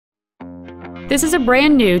This is a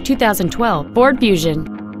brand new 2012 Ford Fusion.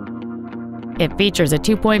 It features a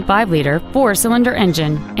 2.5-liter four-cylinder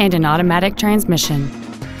engine and an automatic transmission.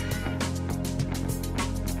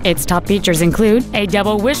 Its top features include a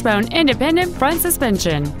double wishbone independent front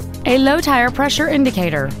suspension, a low tire pressure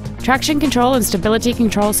indicator, traction control and stability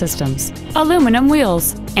control systems, aluminum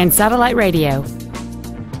wheels, and satellite radio.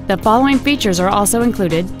 The following features are also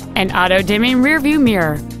included: an auto-dimming rear-view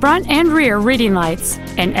mirror, front and rear reading lights,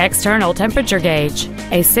 an external temperature gauge,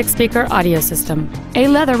 a 6-speaker audio system, a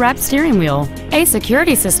leather-wrapped steering wheel, a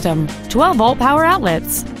security system, 12-volt power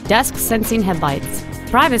outlets, dusk sensing headlights,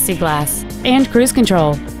 privacy glass, and cruise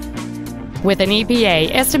control. With an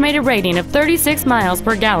EPA estimated rating of 36 miles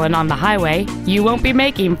per gallon on the highway, you won't be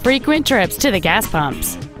making frequent trips to the gas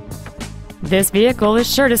pumps. This vehicle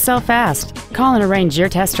is sure to sell fast. Call and arrange your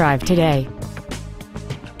test drive today.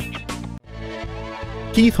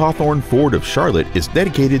 Keith Hawthorne Ford of Charlotte is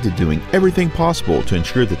dedicated to doing everything possible to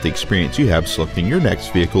ensure that the experience you have selecting your next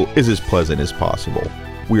vehicle is as pleasant as possible.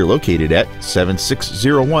 We are located at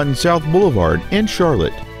 7601 South Boulevard in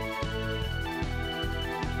Charlotte.